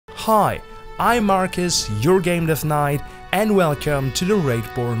Hi, I'm Marcus, your game dev knight, and welcome to the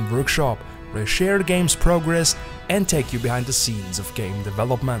Raidborn workshop, where I share the game's progress and take you behind the scenes of game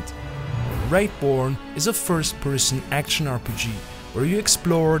development. Raidborn is a first-person action RPG where you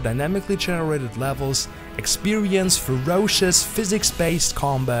explore dynamically generated levels, experience ferocious physics-based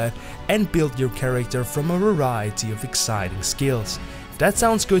combat, and build your character from a variety of exciting skills. If that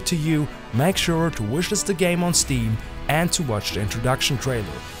sounds good to you, make sure to wishlist the game on Steam and to watch the introduction trailer.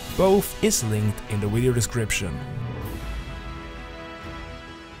 Both is linked in the video description.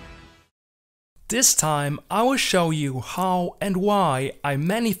 This time I will show you how and why I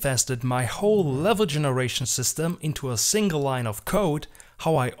manifested my whole level generation system into a single line of code,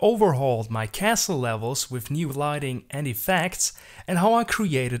 how I overhauled my castle levels with new lighting and effects, and how I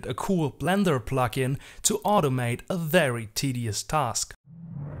created a cool Blender plugin to automate a very tedious task.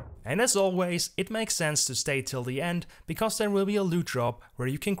 And as always, it makes sense to stay till the end, because there will be a loot drop where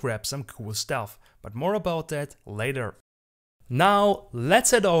you can grab some cool stuff, but more about that later. Now,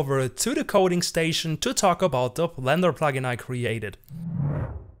 let's head over to the coding station to talk about the Blender plugin I created.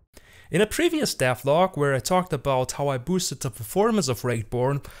 In a previous devlog where I talked about how I boosted the performance of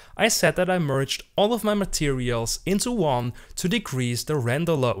Raidborn, I said that I merged all of my materials into one to decrease the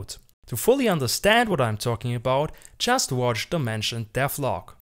render load. To fully understand what I'm talking about, just watch the mentioned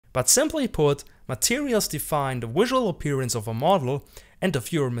devlog. But simply put, materials define the visual appearance of a model, and the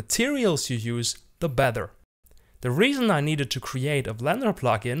fewer materials you use, the better. The reason I needed to create a Blender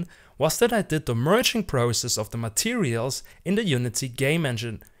plugin was that I did the merging process of the materials in the Unity game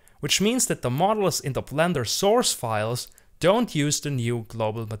engine, which means that the models in the Blender source files don't use the new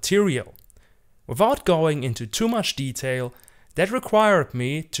global material. Without going into too much detail, that required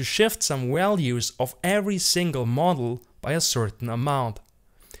me to shift some values of every single model by a certain amount.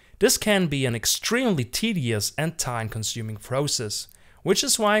 This can be an extremely tedious and time-consuming process, which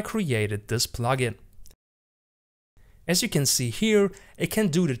is why I created this plugin. As you can see here, it can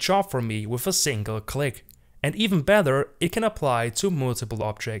do the job for me with a single click. And even better, it can apply to multiple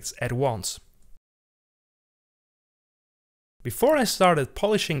objects at once. Before I started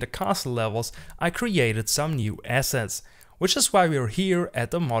polishing the castle levels, I created some new assets, which is why we're here at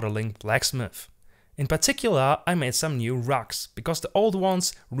the modeling blacksmith. In particular, I made some new rugs, because the old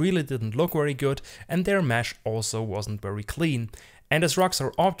ones really didn't look very good and their mesh also wasn't very clean. And as rugs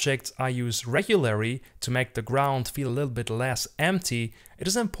are objects I use regularly to make the ground feel a little bit less empty, it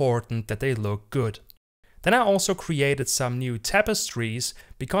is important that they look good. Then I also created some new tapestries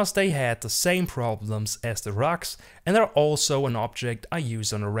because they had the same problems as the rugs and are also an object I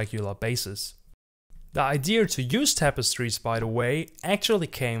use on a regular basis. The idea to use tapestries, by the way, actually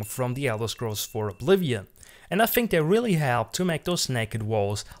came from the Elder Scrolls 4 Oblivion, and I think they really help to make those naked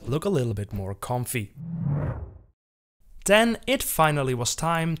walls look a little bit more comfy. Then it finally was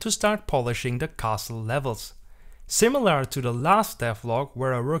time to start polishing the castle levels. Similar to the last devlog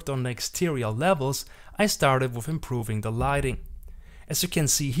where I worked on the exterior levels, I started with improving the lighting. As you can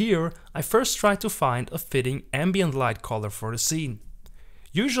see here, I first tried to find a fitting ambient light color for the scene.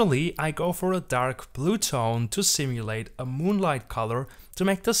 Usually I go for a dark blue tone to simulate a moonlight color to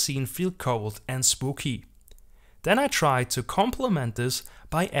make the scene feel cold and spooky. Then I tried to complement this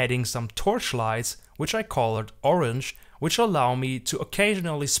by adding some torchlights, which I colored orange, which allow me to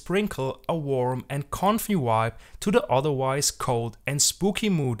occasionally sprinkle a warm and comfy vibe to the otherwise cold and spooky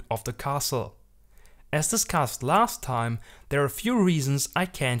mood of the castle. As discussed last time, there are a few reasons I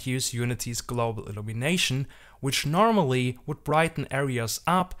can't use Unity's global illumination, which normally would brighten areas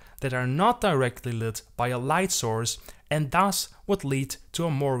up that are not directly lit by a light source and thus would lead to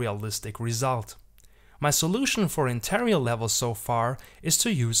a more realistic result. My solution for interior levels so far is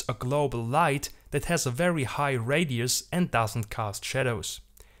to use a global light that has a very high radius and doesn't cast shadows.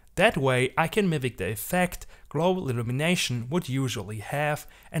 That way I can mimic the effect global illumination would usually have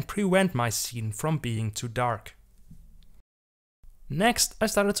and prevent my scene from being too dark. Next, I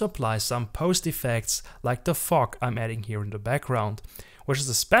started to apply some post effects like the fog I'm adding here in the background, which is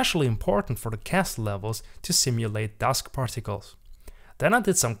especially important for the castle levels to simulate dust particles. Then I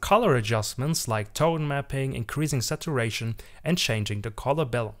did some color adjustments like tone mapping, increasing saturation and changing the color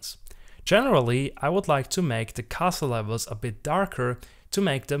balance. Generally, I would like to make the castle levels a bit darker to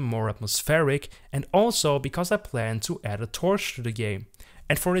make them more atmospheric, and also because I plan to add a torch to the game.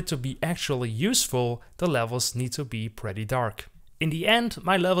 And for it to be actually useful, the levels need to be pretty dark. In the end,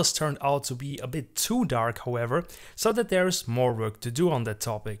 my levels turned out to be a bit too dark, however, so that there is more work to do on that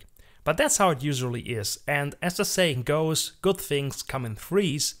topic. But that's how it usually is, and as the saying goes, good things come in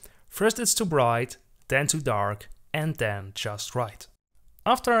threes. First it's too bright, then too dark, and then just right.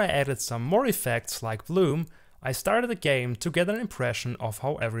 After I added some more effects like bloom, I started the game to get an impression of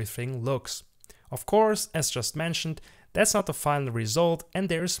how everything looks. Of course, as just mentioned, that's not the final result and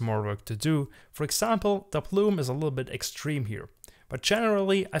there is more work to do. For example, the plume is a little bit extreme here. But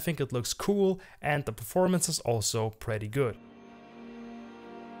generally, I think it looks cool and the performance is also pretty good.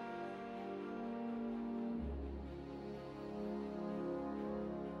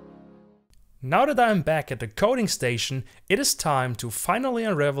 Now that I'm back at the coding station, it is time to finally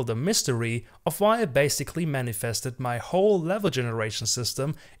unravel the mystery of why I basically manifested my whole level generation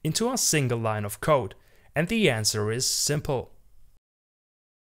system into a single line of code. And the answer is simple.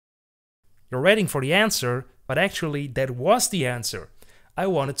 You're waiting for the answer, but actually that was the answer. I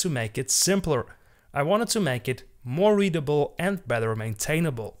wanted to make it simpler. I wanted to make it more readable and better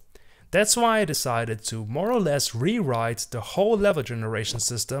maintainable. That's why I decided to more or less rewrite the whole level generation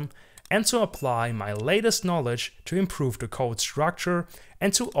system and to apply my latest knowledge to improve the code structure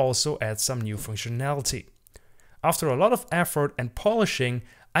and to also add some new functionality. After a lot of effort and polishing,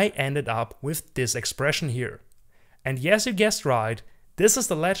 I ended up with this expression here. And yes, you guessed right, this is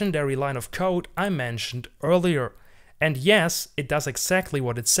the legendary line of code I mentioned earlier. And yes, it does exactly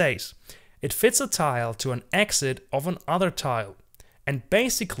what it says. It fits a tile to an exit of another tile, and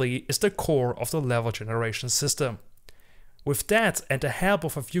basically is the core of the level generation system. With that and the help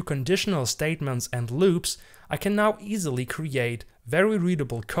of a few conditional statements and loops, I can now easily create very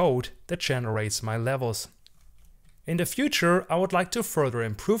readable code that generates my levels. In the future, I would like to further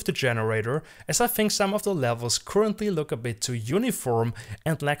improve the generator, as I think some of the levels currently look a bit too uniform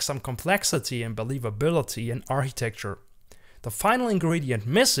and lack some complexity and believability in architecture. The final ingredient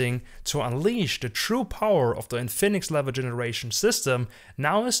missing to unleash the true power of the Infinix level generation system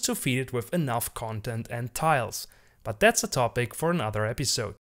now is to feed it with enough content and tiles. But that's a topic for another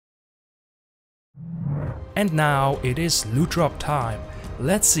episode. And now it is Lootdrop time.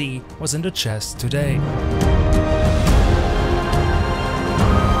 Let's see what's in the chest today.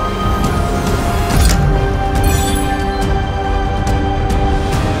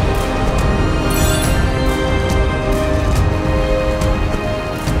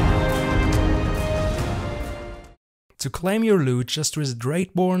 To claim your loot, just visit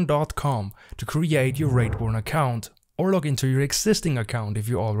Raidborn.com to create your Raidborn account, or log into your existing account if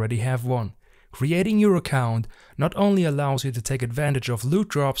you already have one. Creating your account not only allows you to take advantage of loot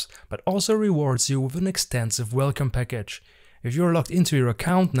drops, but also rewards you with an extensive welcome package. If you're logged into your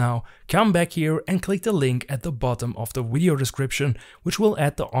account now, come back here and click the link at the bottom of the video description, which will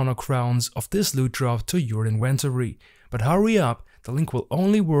add the honor crowns of this loot drop to your inventory. But hurry up, the link will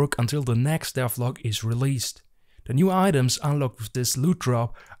only work until the next devlog is released. The new items unlocked with this loot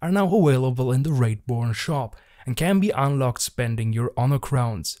drop are now available in the Raidborn shop and can be unlocked spending your honor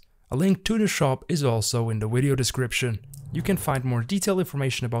crowns. A link to the shop is also in the video description. You can find more detailed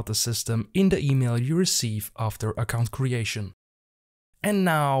information about the system in the email you receive after account creation. And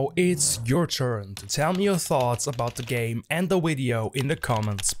now it's your turn to tell me your thoughts about the game and the video in the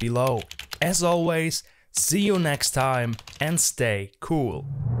comments below. As always, see you next time and stay cool.